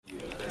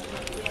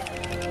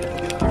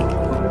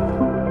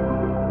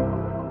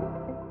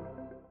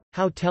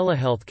How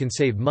Telehealth Can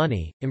Save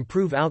Money,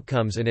 Improve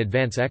Outcomes and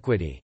Advance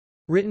Equity.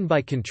 Written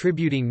by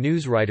contributing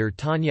newswriter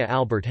Tanya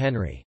Albert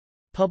Henry.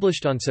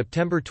 Published on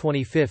September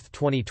 25,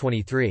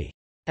 2023.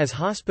 As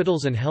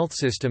hospitals and health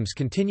systems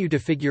continue to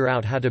figure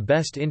out how to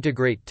best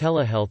integrate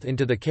telehealth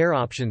into the care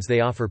options they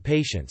offer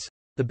patients,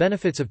 the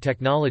benefits of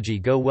technology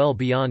go well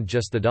beyond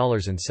just the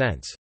dollars and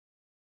cents.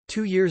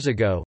 2 years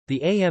ago,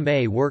 the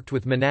AMA worked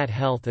with Manat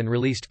Health and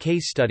released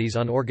case studies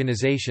on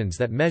organizations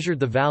that measured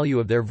the value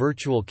of their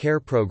virtual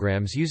care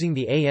programs using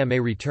the AMA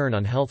Return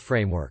on Health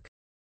framework.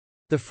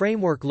 The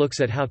framework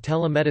looks at how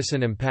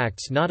telemedicine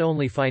impacts not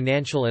only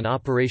financial and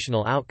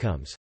operational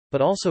outcomes, but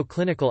also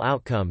clinical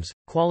outcomes,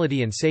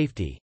 quality and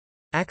safety,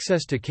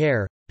 access to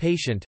care,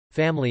 patient,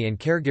 family and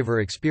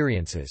caregiver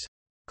experiences,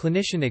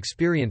 clinician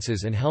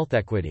experiences and health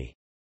equity.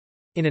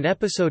 In an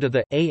episode of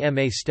the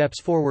AMA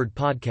Steps Forward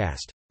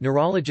podcast,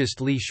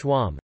 neurologist Lee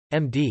Schwam,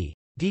 MD,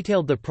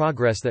 detailed the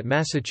progress that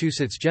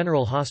Massachusetts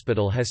General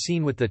Hospital has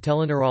seen with the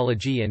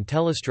teleneurology and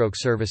telestroke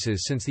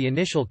services since the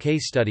initial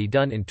case study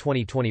done in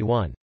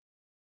 2021.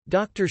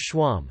 Dr.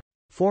 Schwam,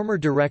 former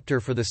director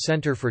for the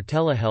Center for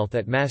Telehealth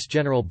at Mass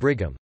General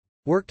Brigham,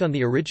 worked on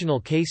the original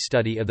case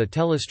study of the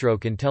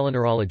telestroke and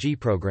teleneurology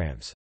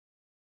programs.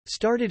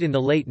 Started in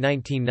the late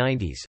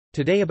 1990s,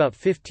 today about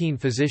 15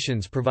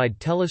 physicians provide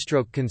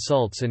telestroke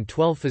consults and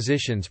 12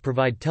 physicians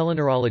provide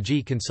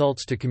teleneurology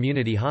consults to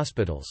community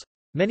hospitals,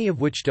 many of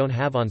which don't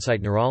have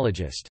on-site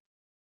neurologist.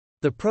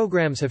 The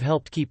programs have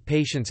helped keep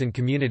patients in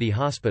community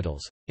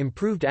hospitals,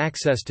 improved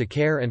access to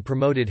care and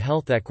promoted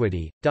health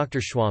equity,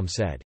 Dr. Schwam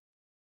said.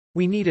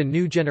 We need a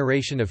new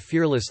generation of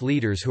fearless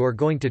leaders who are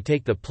going to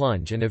take the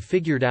plunge and have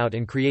figured out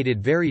and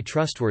created very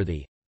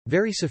trustworthy,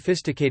 very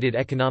sophisticated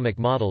economic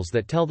models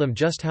that tell them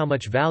just how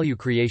much value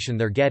creation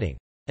they're getting,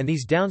 and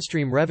these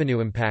downstream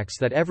revenue impacts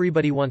that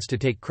everybody wants to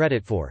take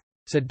credit for,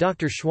 said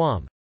Dr.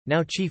 Schwam,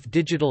 now Chief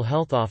Digital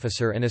Health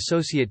Officer and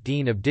Associate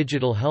Dean of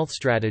Digital Health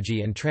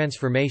Strategy and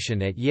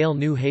Transformation at Yale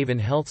New Haven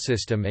Health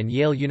System and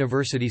Yale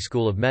University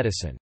School of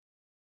Medicine.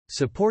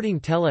 Supporting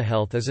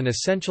telehealth is an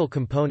essential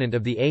component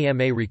of the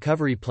AMA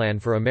Recovery Plan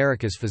for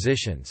America's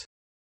physicians.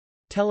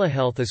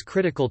 Telehealth is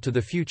critical to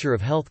the future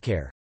of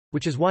healthcare,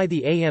 which is why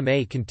the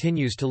AMA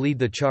continues to lead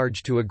the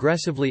charge to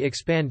aggressively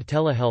expand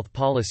telehealth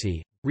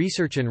policy,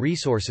 research and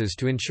resources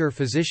to ensure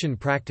physician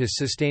practice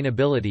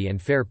sustainability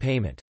and fair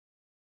payment.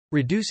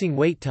 Reducing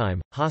wait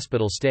time,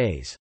 hospital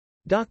stays.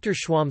 Dr.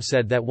 Schwam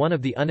said that one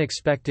of the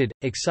unexpected,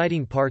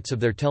 exciting parts of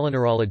their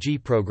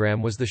teleneurology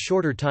program was the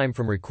shorter time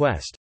from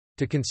request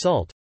to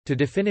consult, to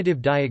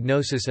definitive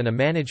diagnosis and a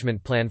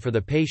management plan for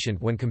the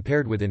patient when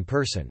compared with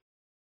in-person.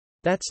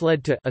 That's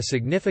led to a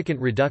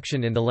significant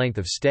reduction in the length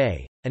of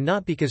stay, and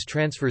not because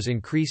transfers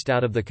increased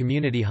out of the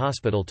community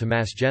hospital to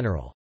Mass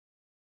General.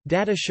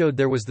 Data showed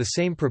there was the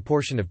same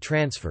proportion of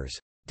transfers,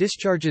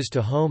 discharges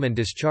to home and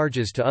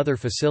discharges to other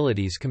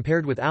facilities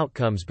compared with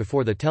outcomes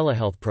before the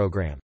telehealth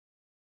program.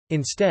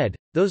 Instead,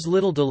 those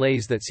little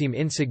delays that seem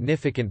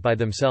insignificant by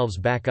themselves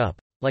back up,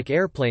 like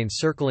airplanes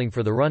circling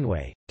for the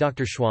runway,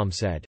 Dr. Schwam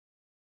said.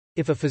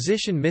 If a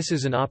physician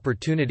misses an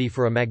opportunity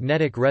for a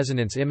magnetic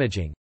resonance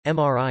imaging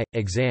 (MRI)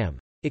 exam,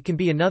 it can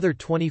be another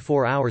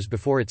 24 hours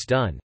before it's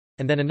done,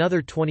 and then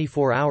another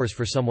 24 hours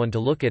for someone to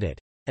look at it,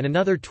 and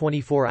another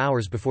 24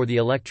 hours before the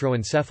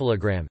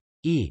electroencephalogram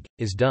 (EEG)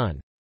 is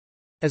done.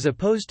 As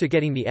opposed to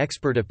getting the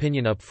expert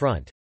opinion up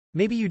front.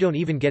 Maybe you don't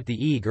even get the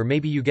EEG or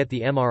maybe you get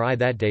the MRI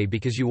that day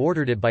because you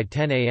ordered it by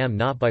 10 a.m.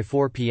 not by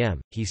 4 p.m.,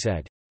 he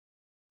said.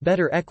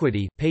 Better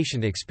equity,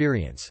 patient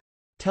experience.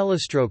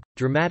 Telestroke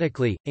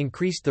dramatically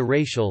increased the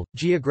racial,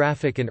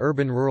 geographic and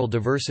urban-rural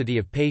diversity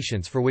of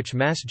patients for which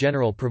Mass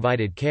General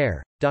provided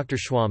care, Dr.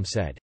 Schwam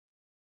said.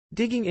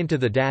 Digging into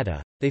the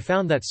data, they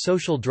found that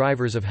social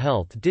drivers of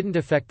health didn't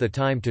affect the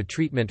time to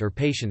treatment or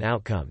patient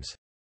outcomes.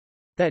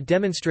 That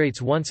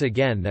demonstrates once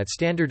again that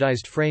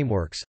standardized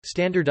frameworks,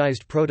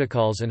 standardized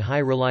protocols and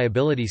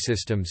high-reliability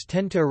systems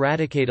tend to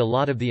eradicate a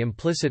lot of the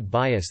implicit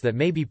bias that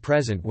may be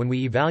present when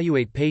we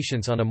evaluate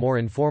patients on a more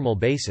informal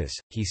basis,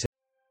 he said.